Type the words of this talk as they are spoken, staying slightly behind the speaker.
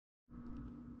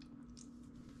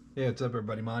Hey, what's up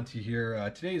everybody? Monty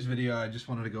here. Today's video, I just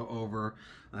wanted to go over,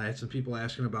 I had some people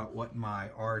asking about what my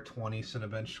R20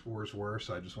 Cinebench scores were,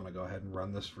 so I just want to go ahead and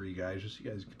run this for you guys, just so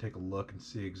you guys can take a look and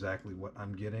see exactly what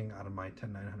I'm getting out of my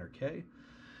 10900K.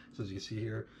 So as you can see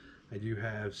here, I do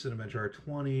have Cinebench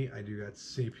R20, I do got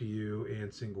CPU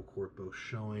and single core both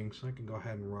showing, so I can go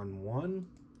ahead and run one.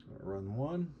 Run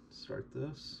one, start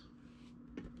this.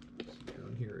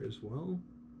 Down here as well.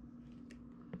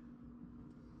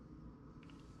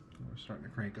 We're starting to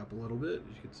crank up a little bit,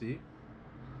 as you can see.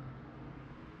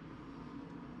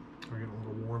 We're getting a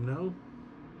little warm now.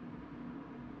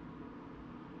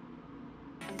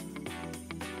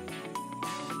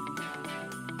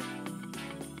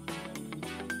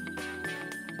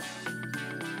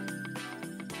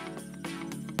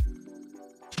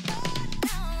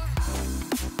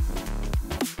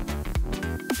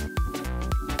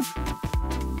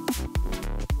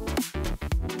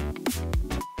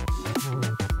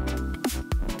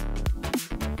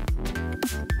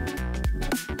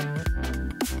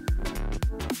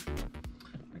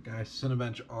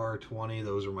 Cinebench R20,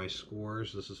 those are my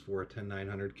scores. This is for a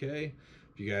 10900K.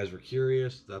 If you guys were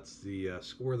curious, that's the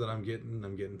score that I'm getting.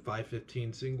 I'm getting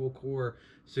 515 single core,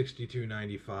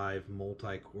 6295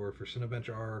 multi-core for Cinebench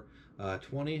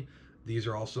R20. These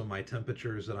are also my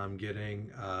temperatures that I'm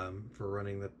getting for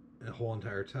running the whole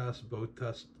entire test, both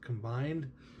tests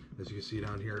combined. As you can see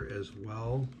down here as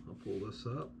well. I'll pull this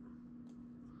up.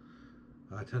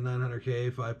 10900K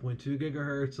 5.2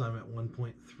 gigahertz. I'm at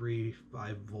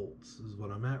 1.35 volts is what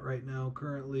I'm at right now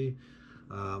currently.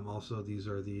 Also, these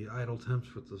are the idle temps.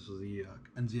 But this is the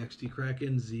NZXT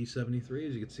Kraken Z73.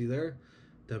 As you can see there,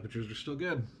 temperatures are still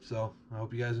good. So I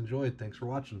hope you guys enjoyed. Thanks for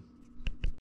watching.